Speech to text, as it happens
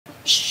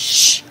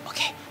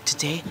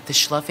Today, the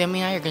Shluv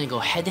family and I are gonna go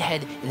head to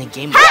head in a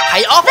game.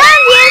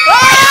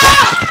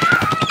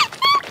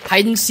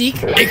 Hide and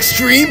seek,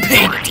 extreme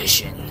pain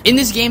edition. In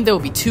this game, there will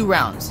be 2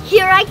 rounds.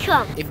 Here I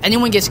come. If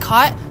anyone gets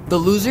caught, the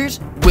losers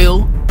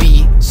will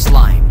be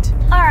slimed.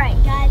 All right,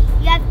 guys,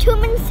 you have 2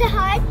 minutes to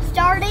hide,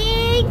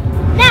 starting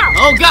now.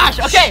 Oh gosh,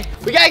 okay,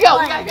 we gotta go.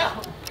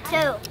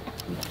 2,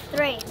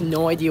 3.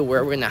 No idea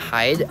where we're gonna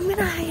hide. I'm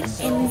gonna hide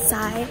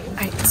inside. All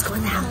right, let's go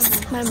in the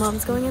house. My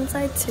mom's going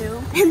inside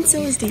too. And so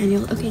is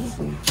Daniel, okay.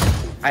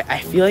 I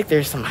feel like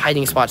there's some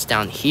hiding spots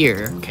down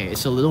here. Okay,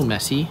 it's a little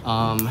messy.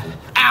 Ow,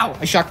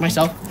 I shocked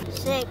myself.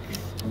 6,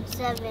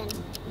 7,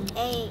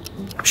 8.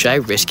 Should I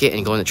risk it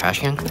and go in the trash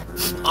can?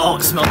 Oh,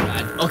 it smells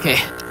bad. Okay.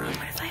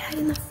 What if I hide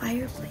in the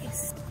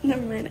fireplace?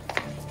 Never mind.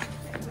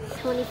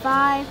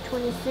 25,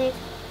 26,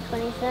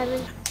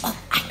 27. Oh,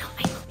 I know.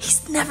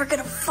 He's never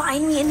gonna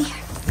find me in here.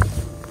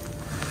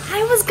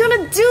 I was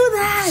gonna do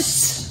that.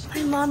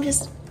 My mom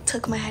just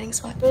took my hiding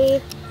spot.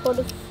 3,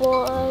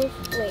 44.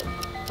 Wait,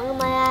 where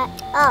am I at?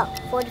 Oh,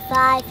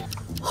 45.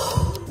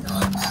 Oh,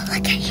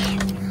 look at you.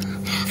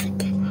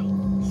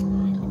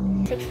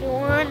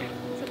 61,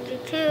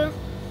 62,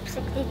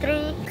 63.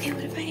 Okay,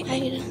 what if I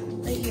hide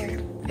right here?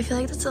 I feel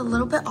like that's a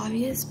little bit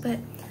obvious, but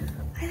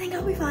I think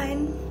I'll be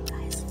fine.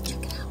 Guys,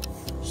 check it out.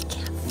 He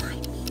can't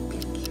find me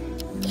back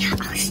here. Yeah,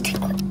 I'll stick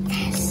with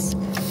this.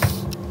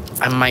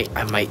 I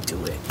might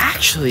do it.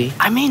 Actually,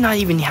 I may not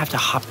even have to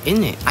hop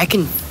in it. I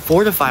can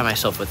fortify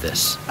myself with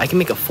this. I can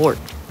make a fort.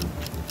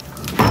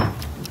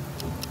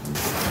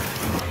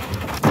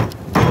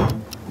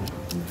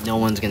 No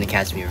one's gonna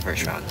catch me in the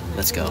first round.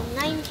 Let's go.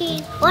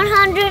 19,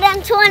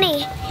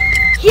 120.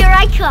 Here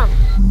I come.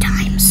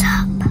 Time's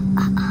up.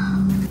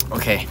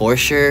 Okay, for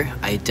sure,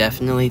 I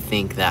definitely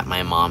think that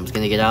my mom's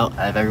gonna get out.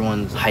 Out of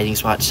everyone's hiding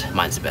spots,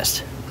 mine's the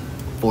best.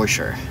 For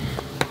sure.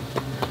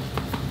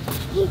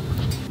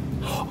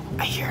 Oh,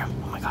 I hear him.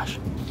 Oh my gosh.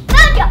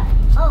 Gotcha!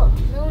 Oh,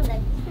 no one's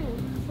like,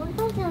 what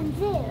goes down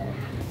there?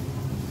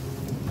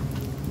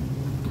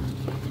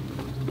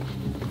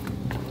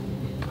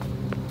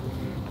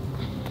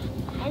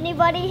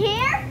 Anybody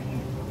here?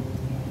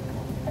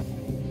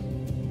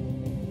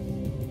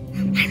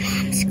 My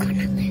mom's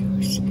gonna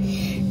lose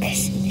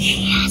because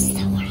she has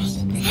the worst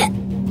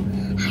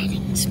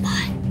hiding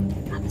spot.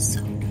 I'm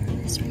so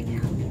nervous right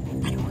now.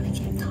 I don't want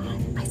to get caught.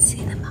 I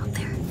see them out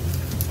there.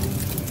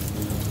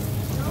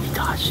 He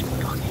dodged me.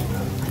 Okay,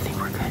 I think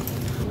we're good.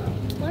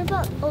 What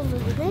about over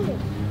there?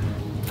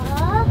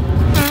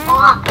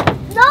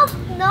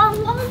 No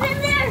one's in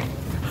there.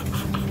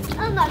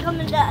 I'm not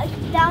coming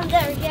down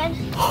there again.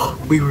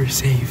 We were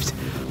saved.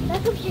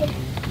 That's okay.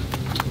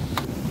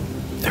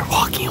 They're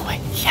walking away.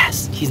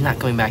 Yes, he's not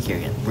coming back here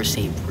again. We're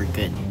saved. We're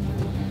good.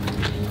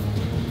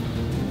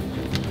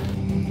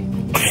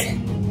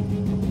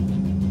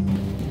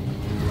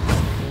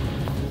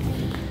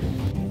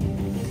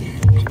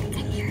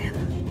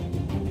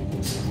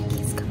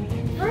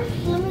 First,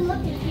 let me look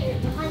in here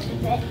behind the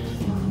bed.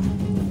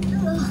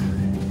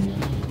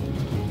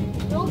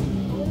 Nope,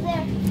 over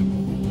there.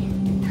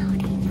 How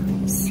do you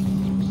not see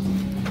me?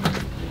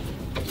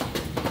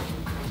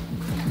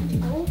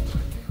 Oh,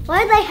 why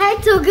did they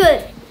hide so good?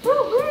 Bro,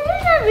 where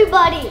is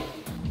everybody? I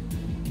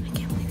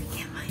can't believe you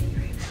can't find me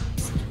right now. I'm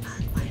such a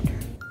bad finder.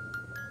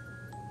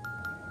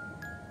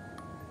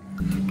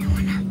 I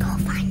wanna go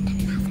find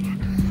another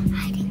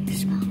hiding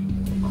spot.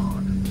 Oh,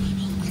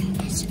 maybe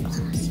this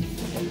close.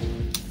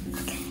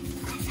 Okay,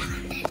 I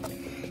found it.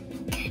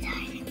 Good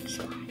hiding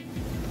spot.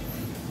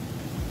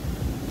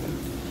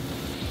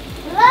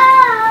 Hello?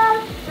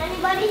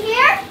 Anybody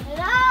here?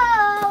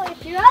 Hello? If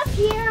you're up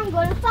here, I'm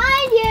going to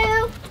find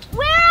you.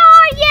 Where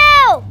are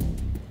you?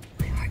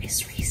 My heart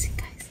is racing,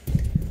 guys.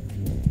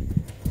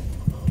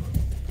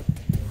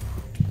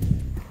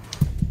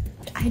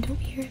 I don't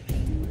hear it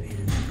anymore.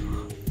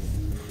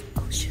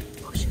 Oh shoot,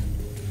 oh shoot.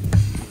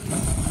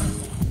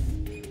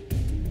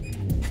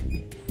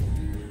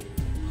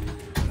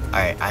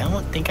 Alright, I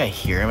don't think I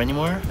hear him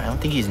anymore. I don't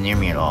think he's near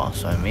me at all.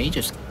 So I may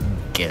just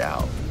get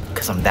out.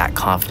 Because I'm that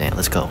confident.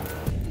 Let's go.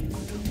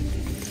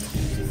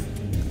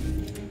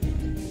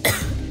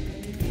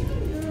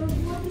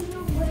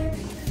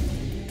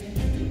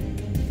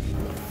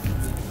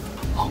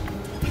 Oh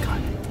my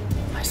god.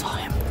 I saw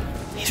him.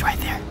 He's right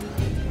there.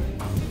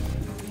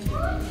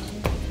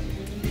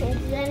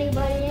 Is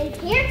anybody in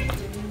here?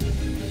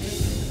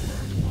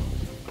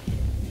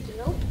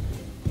 Nope.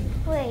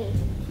 Wait.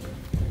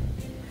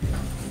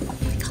 Oh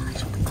my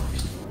gosh, oh my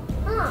gosh.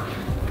 Huh.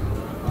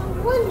 I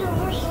wonder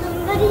where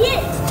somebody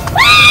is.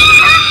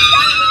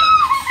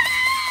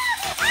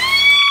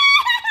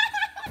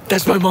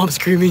 That's my mom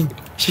screaming.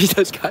 She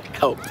just got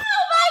help. Oh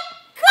my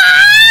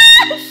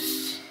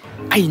gosh!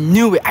 I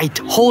knew it. I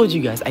told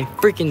you guys. I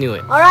freaking knew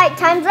it. All right,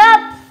 time's up.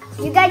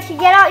 You guys can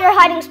get out your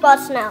hiding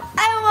spots now.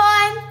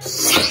 I won!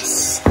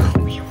 Yes!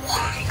 We won!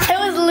 I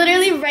was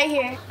literally right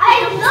here.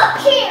 I look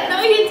here.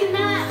 No, you did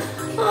not.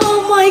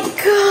 Oh my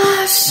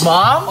gosh!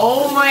 Mom?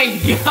 Oh my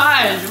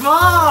gosh,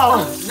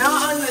 Mom!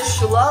 Not on the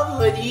Shluv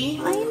hoodie.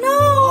 I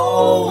know!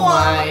 Oh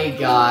my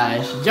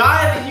gosh.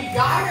 Jonathan, you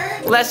got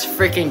her? Let's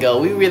freaking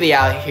go. We really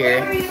out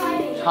here.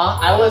 Huh?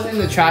 I was in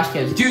the trash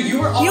cans. Dude, you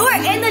were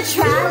in the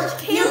trash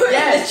can?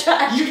 Yes.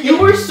 You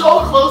were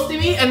so close to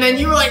me, and then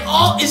you were like,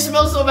 oh, it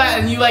smells so bad,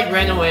 and you like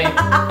ran away.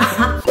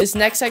 This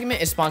next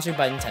segment is sponsored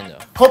by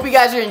Nintendo. Hope you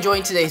guys are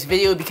enjoying today's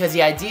video because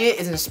the idea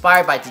is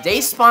inspired by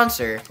today's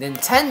sponsor,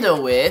 Nintendo,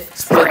 with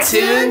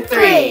Splatoon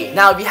 3.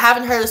 Now, if you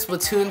haven't heard of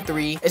Splatoon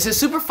 3, it's a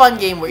super fun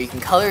game where you can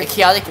color a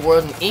chaotic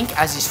world in ink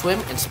as you swim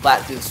and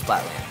splat through the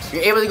splatlands.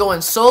 You're able to go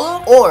in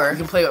solo, or you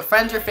can play with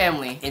friends or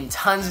family in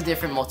tons of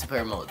different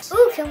multiplayer modes.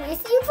 Ooh, can we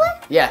see you play?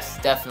 Yes,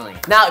 definitely.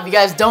 Now, if you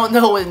guys don't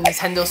know what a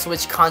Nintendo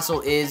Switch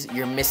console is,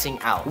 you're missing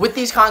out. With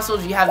these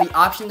consoles, you have the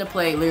option to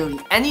play literally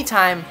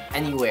anytime,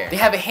 anywhere. They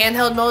have a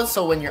handheld mode,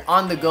 so when you're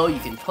on the go, you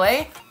can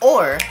play,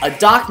 or a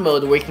dock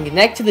mode where you can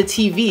connect to the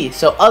TV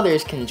so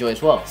others can enjoy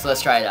as well. So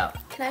let's try it out.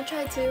 Can I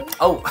try too?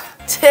 Oh,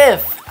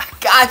 Tiff, I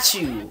got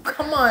you.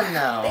 Come on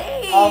now.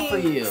 Thanks. All for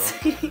you.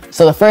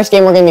 So the first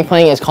game we're going to be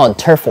playing is called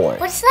Turf War.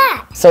 What's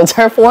that? So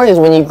Turf War is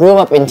when you group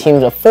up in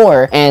teams of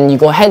 4 and you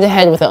go head to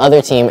head with the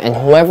other team, and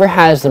whoever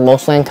has the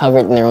most land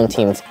covered in their own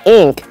team's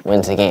ink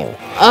wins the game. You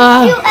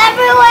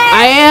everywhere!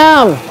 I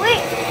am!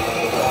 Wait.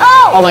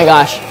 Oh! Oh my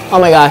gosh. Oh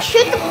my gosh.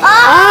 Shoot the...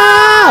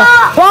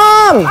 Ah!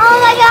 Bomb! Oh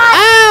my god!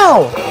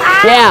 Ow!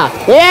 Yeah,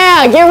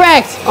 yeah, get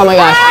wrecked! Oh my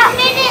gosh.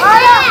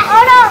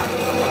 Hold on!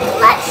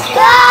 Let's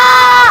go!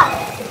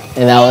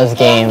 And that was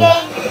game.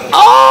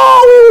 Oh,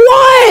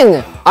 we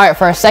won! Alright,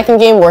 for our second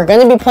game, we're going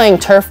to be playing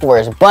Turf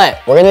Wars, but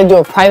we're going to do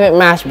a private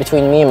match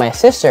between me and my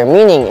sister,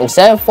 meaning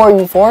instead of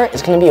 4v4,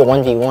 it's going to be a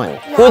 1v1. No.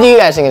 Who do you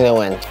guys think is going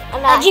to win?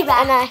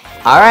 I.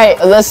 Alright,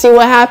 let's see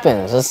what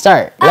happens. Let's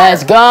start.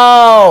 Let's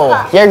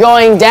go! You're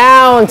going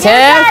down,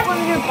 Tiff!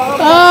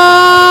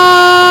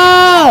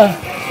 Ah!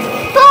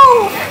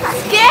 Boom! I'm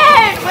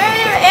scared! Where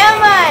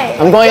am I?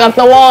 I'm going up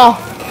the wall.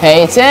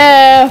 Hey,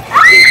 Tiff!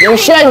 You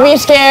should be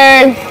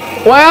scared.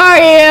 Where are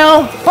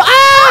you?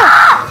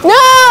 Ah! No!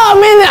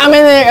 I'm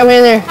in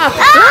there.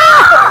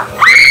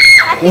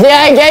 Did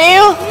I get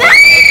you?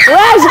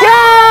 Let's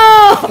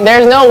go!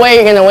 There's no way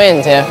you're gonna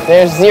win, Tiff.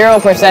 There's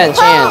 0%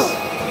 chance.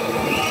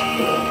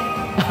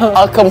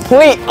 A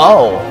complete,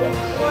 oh.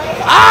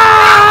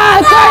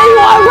 Ah!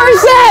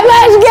 31%!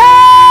 Let's go!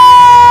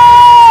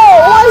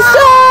 What's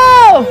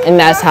up? And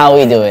that's how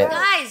we do it.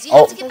 Guys, you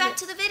have to get back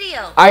to the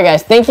video. Alright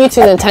guys, thank you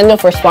to Nintendo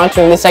for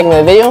sponsoring this segment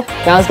of the video.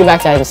 Now let's get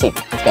back to hide and seek.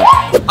 Let's go.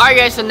 Alright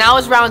guys, so now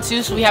it's round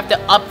 2, so we have to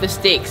up the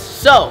stakes.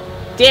 So,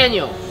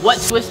 Daniel, what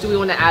twist do we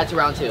want to add to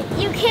round 2?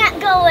 You can't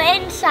go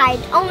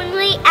inside,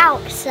 only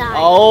outside.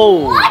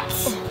 Oh. What?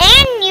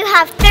 And you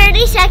have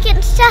 30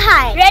 seconds to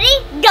hide.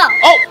 Ready? Go.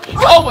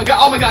 Oh my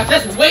gosh,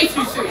 that's way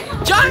too soon.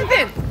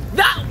 Jonathan,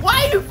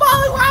 why are you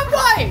following where I'm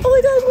going? Oh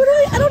my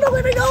gosh, I don't know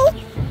where to go.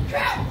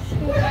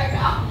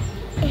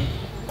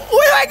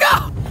 Where do I go?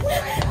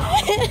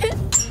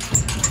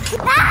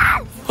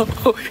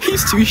 Oh,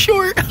 he's too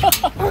short.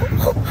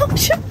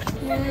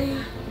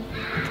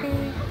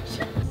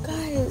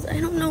 Guys, I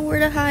don't know where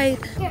to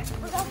hide. Here,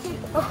 look up here.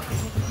 Oh.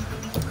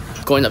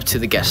 Going up to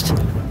the guest.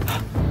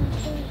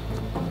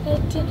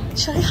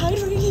 Should I hide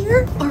right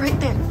here? Or right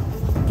there?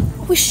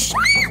 Oh shit!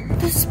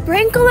 The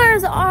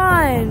sprinkler's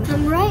on!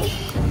 I'm right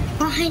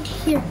behind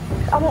here.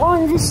 I'm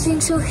on this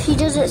thing so he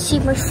doesn't see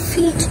my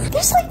feet.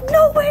 There's like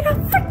nowhere to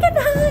freaking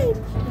hide!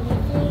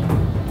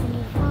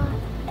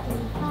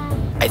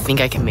 I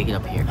think I can make it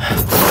up here.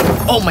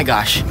 Oh my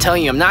gosh, I'm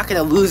telling you, I'm not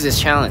gonna lose this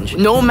challenge,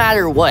 no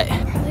matter what.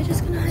 I'm probably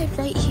just gonna hide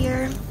right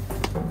here.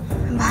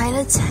 I'm behind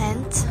a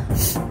tent.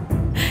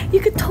 You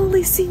could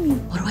totally see me.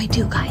 What do I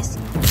do, guys?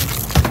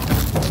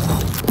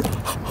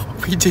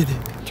 We did it.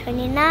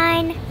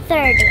 29,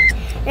 30.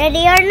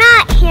 Ready or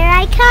not, here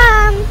I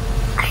come.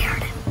 I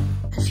heard him.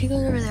 If he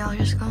goes over there, I'll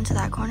just go into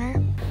that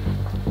corner.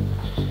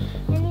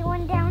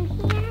 Anyone down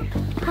here?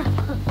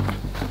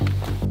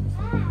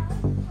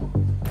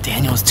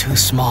 Daniel's too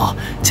small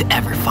to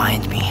ever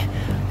find me.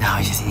 Now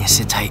I just need to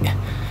sit tight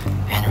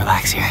and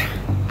relax here.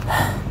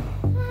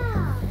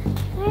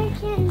 Where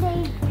can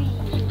they be?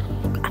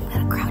 I'm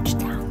gonna crouch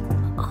down.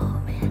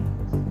 Oh man.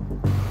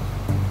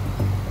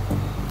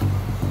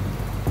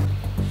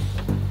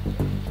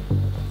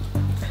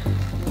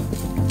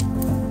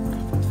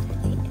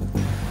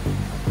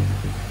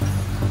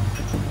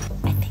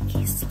 I think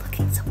he's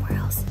looking somewhere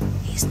else.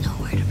 He's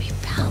nowhere to be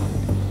found.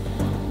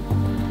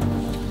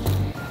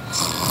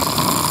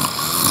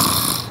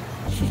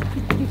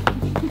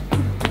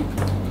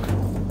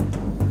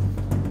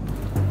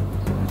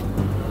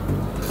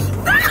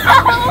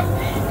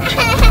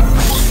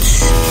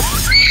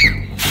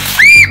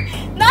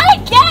 Not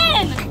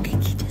again! I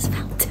think he just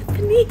found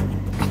Tiffany.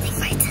 I think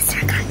my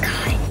sister got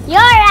caught. You're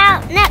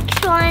out.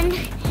 Next one.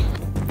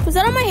 Was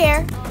that on my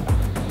hair?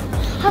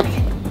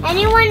 Okay.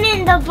 Anyone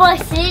in the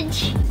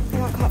bussage? I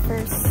got caught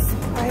first.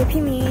 R.I.P.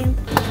 me. No,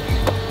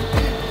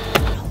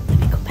 let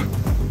me go back.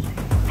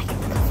 I can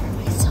cover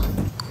myself.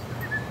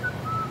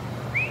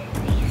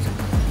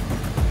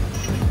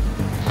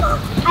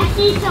 I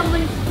see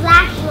someone's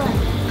flashlight.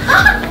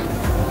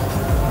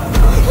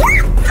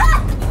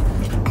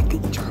 I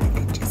think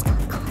Jonathan just got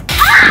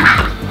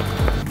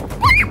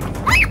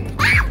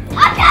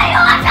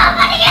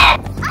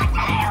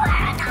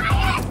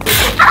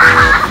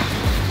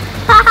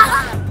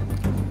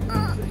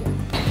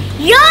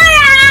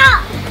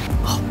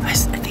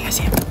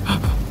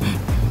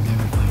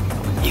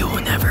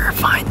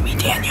find me,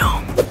 Daniel.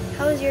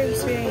 How was your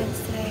experience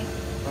today?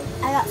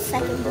 I got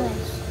second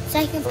place.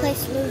 Second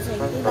place losing.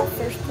 You got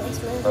first place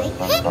losing.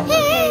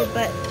 Okay,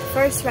 but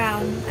first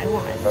round I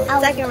won.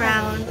 Second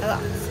round I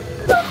lost.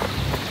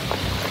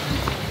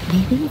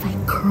 Maybe if I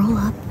curl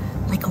up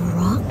like a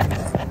rock,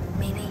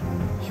 maybe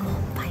he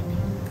won't find me.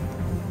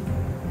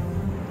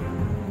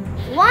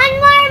 1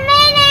 more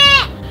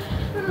minute.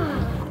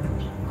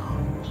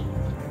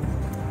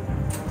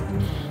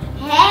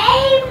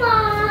 Hey,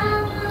 Mama.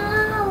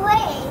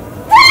 Wait.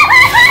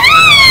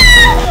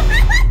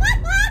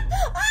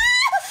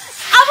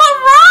 I'm a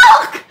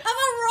rock!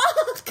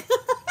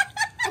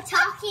 A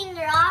talking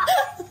rock.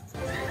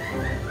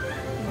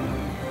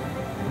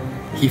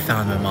 He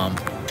found my mom.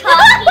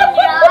 Talking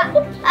rock.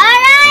 All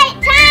right,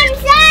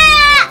 time's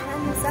up.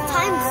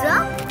 Time's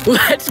up.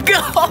 Let's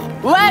go!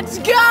 Let's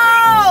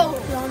go!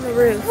 We're on the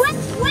roof. Wait.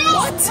 What?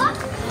 Let's go.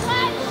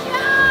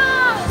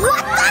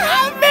 What the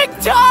hell?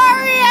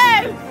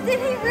 Victorious! Did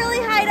he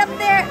really hide up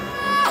there?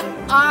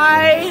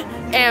 I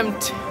am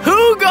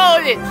too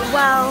golden.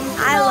 Well,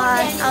 I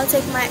lost. I'll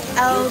take my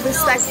L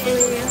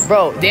respectfully.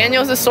 Bro,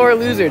 Daniel's a sore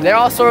loser. They're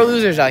all sore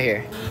losers out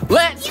here.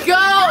 Let's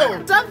go!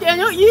 What's up,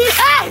 Daniel?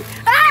 Hey!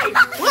 Hey!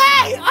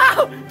 Wait!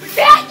 Oh!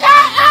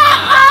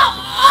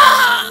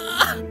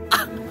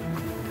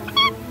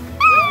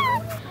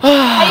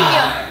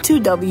 Too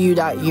W'd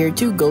out here,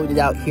 too goated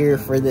out here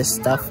for this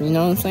stuff, you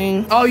know what I'm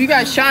saying? Oh, you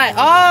got shot.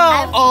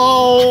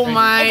 Oh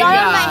my god. I got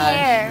it in my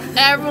hair.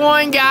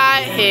 Everyone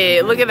got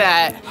hit. Look at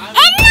that.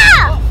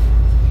 Enough!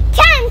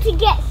 Time to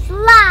get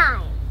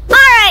slime. All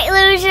right,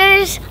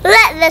 losers,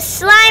 let the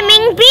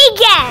sliming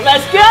begin.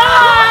 Let's go!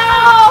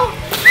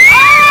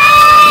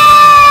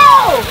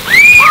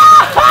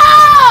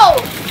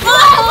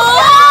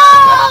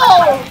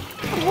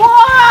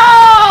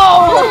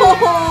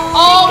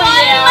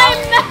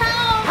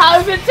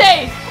 How's it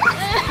taste?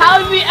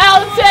 How's the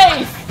L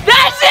taste?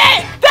 That's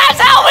it!